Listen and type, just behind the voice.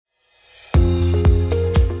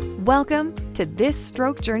Welcome to This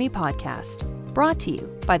Stroke Journey podcast, brought to you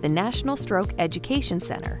by the National Stroke Education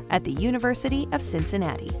Center at the University of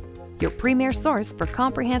Cincinnati, your premier source for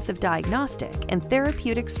comprehensive diagnostic and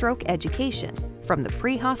therapeutic stroke education from the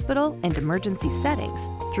pre-hospital and emergency settings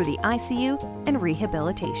through the ICU and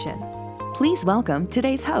rehabilitation. Please welcome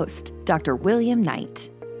today's host, Dr. William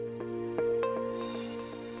Knight.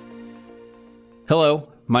 Hello.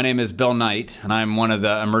 My name is Bill Knight, and I'm one of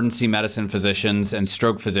the emergency medicine physicians and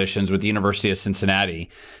stroke physicians with the University of Cincinnati,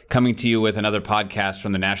 coming to you with another podcast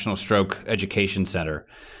from the National Stroke Education Center.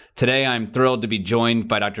 Today, I'm thrilled to be joined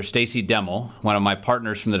by Dr. Stacy Demmel, one of my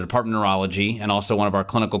partners from the Department of Neurology and also one of our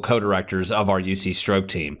clinical co-directors of our UC Stroke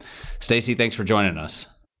team. Stacy, thanks for joining us.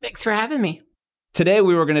 Thanks for having me. Today,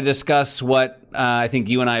 we were going to discuss what I think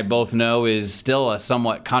you and I both know is still a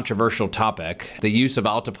somewhat controversial topic. The use of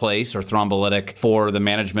alteplase or thrombolytic for the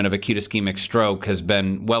management of acute ischemic stroke has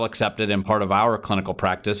been well accepted and part of our clinical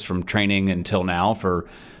practice from training until now for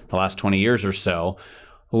the last 20 years or so,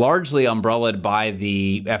 largely umbrellaed by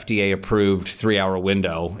the FDA-approved 3-hour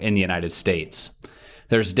window in the United States.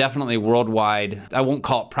 There's definitely worldwide, I won't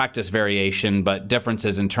call it practice variation, but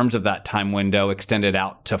differences in terms of that time window extended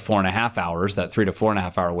out to 4.5 hours, that 3 to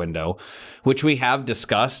 4.5 hour window, which we have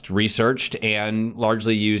discussed, researched, and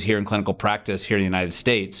largely use here in clinical practice here in the United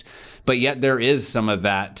States. But yet there is some of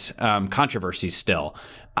that controversy still.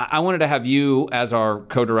 I wanted to have you as our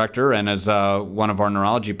co-director and as one of our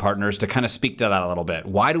neurology partners to kind of speak to that a little bit.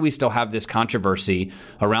 Why do we still have this controversy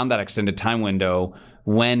around that extended time window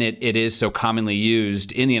when it is so commonly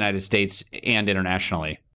used in the United States and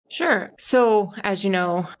internationally? Sure. So, as you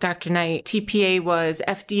know, Dr. Knight, TPA was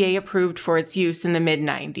FDA approved for its use in the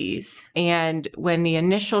mid-90s. And when the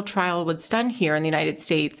initial trial was done here in the United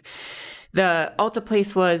States, the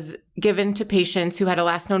alteplase was given to patients who had a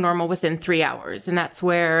last known normal within 3 hours. And that's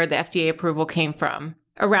where the FDA approval came from.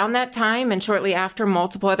 Around that time and shortly after,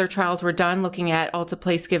 multiple other trials were done looking at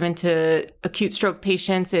alteplase given to acute stroke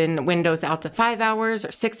patients in windows out to 5 hours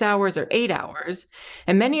or 6 hours or 8 hours.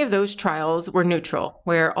 And many of those trials were neutral,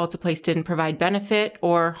 where alteplase didn't provide benefit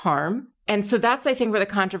or harm. And so that's, I think, where the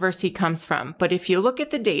controversy comes from. But if you look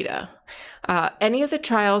at the data, any of the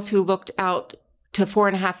trials who looked out to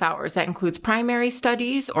 4.5 hours. That includes primary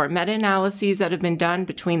studies or meta-analyses that have been done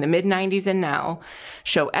between the mid-90s and now,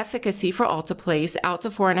 show efficacy for alteplase out to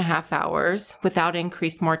 4.5 hours without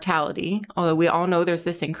increased mortality, although we all know there's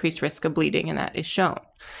this increased risk of bleeding, and that is shown.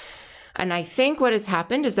 And I think what has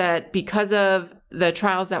happened is that because of the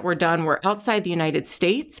trials that were done were outside the United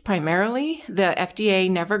States primarily, the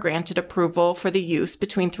FDA never granted approval for the use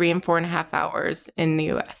between 3 and 4.5 hours in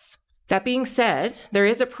the US. That being said, there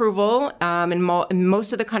is approval in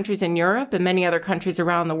most of the countries in Europe and many other countries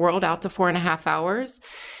around the world out to 4.5 hours.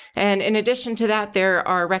 And in addition to that, there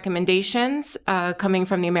are recommendations coming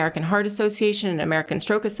from the American Heart Association and American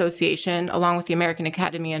Stroke Association, along with the American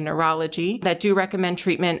Academy of Neurology, that do recommend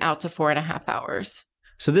treatment out to 4.5 hours.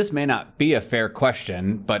 So this may not be a fair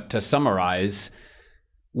question, but to summarize,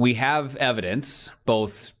 we have evidence,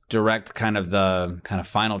 both direct kind of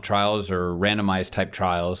final trials or randomized type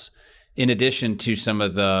trials, in addition to some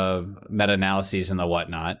of the meta-analyses and the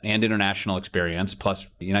whatnot, and international experience, plus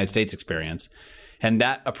the United States experience. And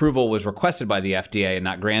that approval was requested by the FDA and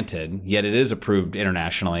not granted, yet it is approved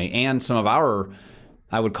internationally. And some of our,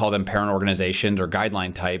 I would call them parent organizations or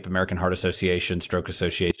guideline type, American Heart Association, Stroke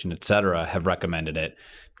Association, et cetera, have recommended it.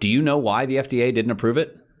 Do you know why the FDA didn't approve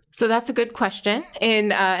it? So that's a good question,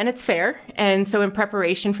 and it's fair. And so in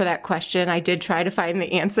preparation for that question, I did try to find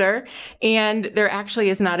the answer, and there actually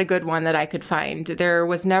is not a good one that I could find. There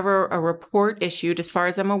was never a report issued, as far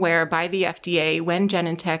as I'm aware, by the FDA when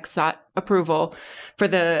Genentech sought approval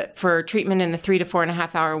for treatment in the 3 to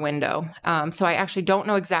 4.5 hour window. So I actually don't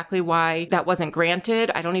know exactly why that wasn't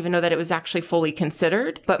granted. I don't even know that it was actually fully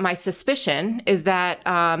considered. But my suspicion is that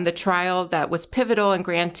the trial that was pivotal in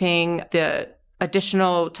granting the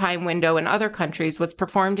additional time window in other countries was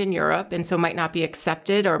performed in Europe, and so might not be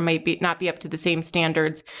accepted or not be up to the same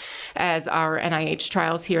standards as our NIH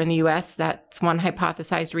trials here in the US. That's one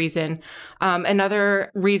hypothesized reason. Another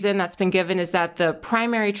reason that's been given is that the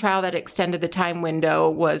primary trial that extended the time window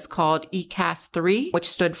was called ECAS-3, which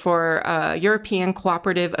stood for European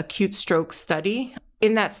Cooperative Acute Stroke Study.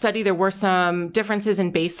 In that study, there were some differences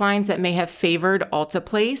in baselines that may have favored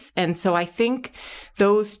alteplase. And so I think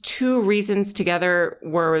those two reasons together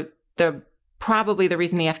were probably the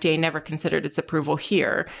reason the FDA never considered its approval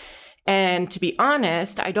here. And to be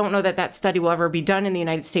honest, I don't know that study will ever be done in the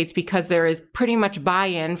United States because there is pretty much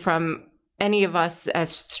buy-in from any of us as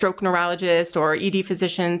stroke neurologists or ED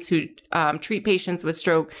physicians who treat patients with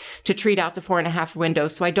stroke to treat out to 4.5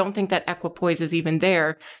 windows. So I don't think that equipoise is even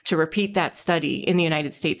there to repeat that study in the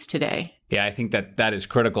United States today. Yeah, I think that is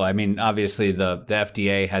critical. I mean, obviously the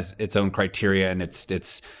FDA has its own criteria, and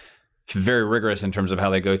it's very rigorous in terms of how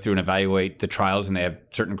they go through and evaluate the trials, and they have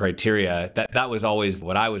certain criteria. That was always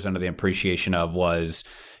what I was under the appreciation of, was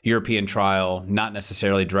European trial, not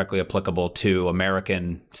necessarily directly applicable to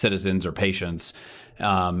American citizens or patients,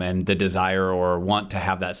 and the desire or want to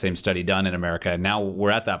have that same study done in America. And now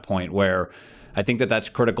we're at that point where I think that's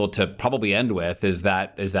critical to probably end with is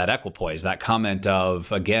that equipoise, that comment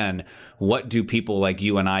of, again, what do people like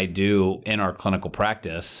you and I do in our clinical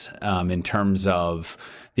practice in terms of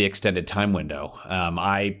the extended time window.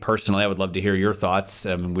 I would love to hear your thoughts.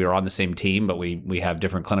 We are on the same team, but we have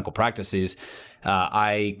different clinical practices.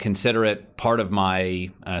 I consider it part of my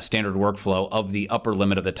standard workflow of the upper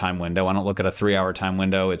limit of the time window. I don't look at a 3-hour time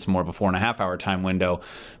window. It's more of a 4.5-hour time window,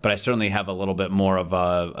 but I certainly have a little bit more of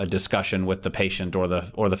a discussion with the patient or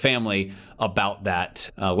the family about that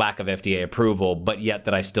lack of FDA approval, but yet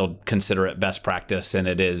that I still consider it best practice and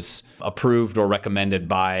it is approved or recommended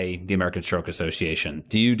by the American Stroke Association.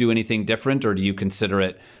 Do you do anything different, or do you consider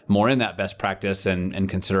it more in that best practice and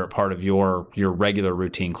consider it part of your regular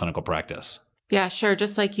routine clinical practice? Yeah, sure.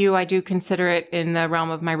 Just like you, I do consider it in the realm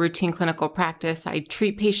of my routine clinical practice. I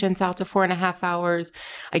treat patients out to 4.5 hours.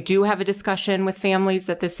 I do have a discussion with families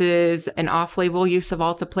that this is an off-label use of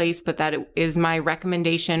Alteplase, but that it is my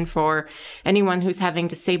recommendation for anyone who's having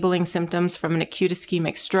disabling symptoms from an acute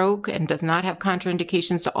ischemic stroke and does not have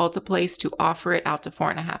contraindications to Alteplase to offer it out to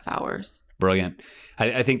 4.5 hours. Brilliant.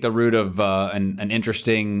 I think the root of an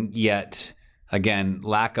interesting yet, again,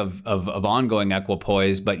 lack of ongoing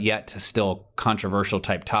equipoise, but yet still controversial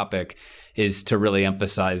type topic is to really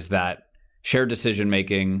emphasize that shared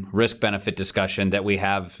decision-making, risk-benefit discussion that we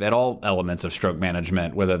have at all elements of stroke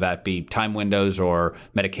management, whether that be time windows or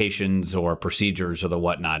medications or procedures or the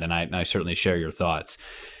whatnot. And I certainly share your thoughts.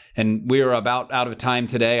 And we are about out of time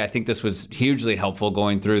today. I think this was hugely helpful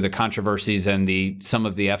going through the controversies and some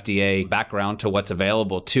of the FDA background to what's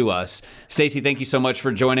available to us. Stacey, thank you so much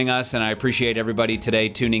for joining us, and I appreciate everybody today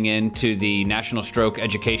tuning in to the National Stroke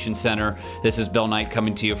Education Center. This is Bill Knight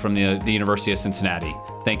coming to you from the University of Cincinnati.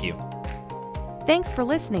 Thank you. Thanks for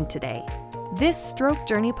listening today. This Stroke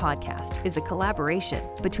Journey podcast is a collaboration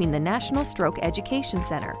between the National Stroke Education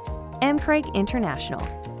Center, MCRAG International,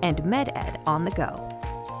 and MedEd on the Go.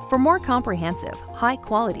 For more comprehensive,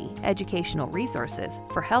 high-quality educational resources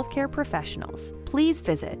for healthcare professionals, please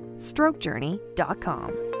visit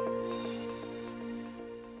strokejourney.com.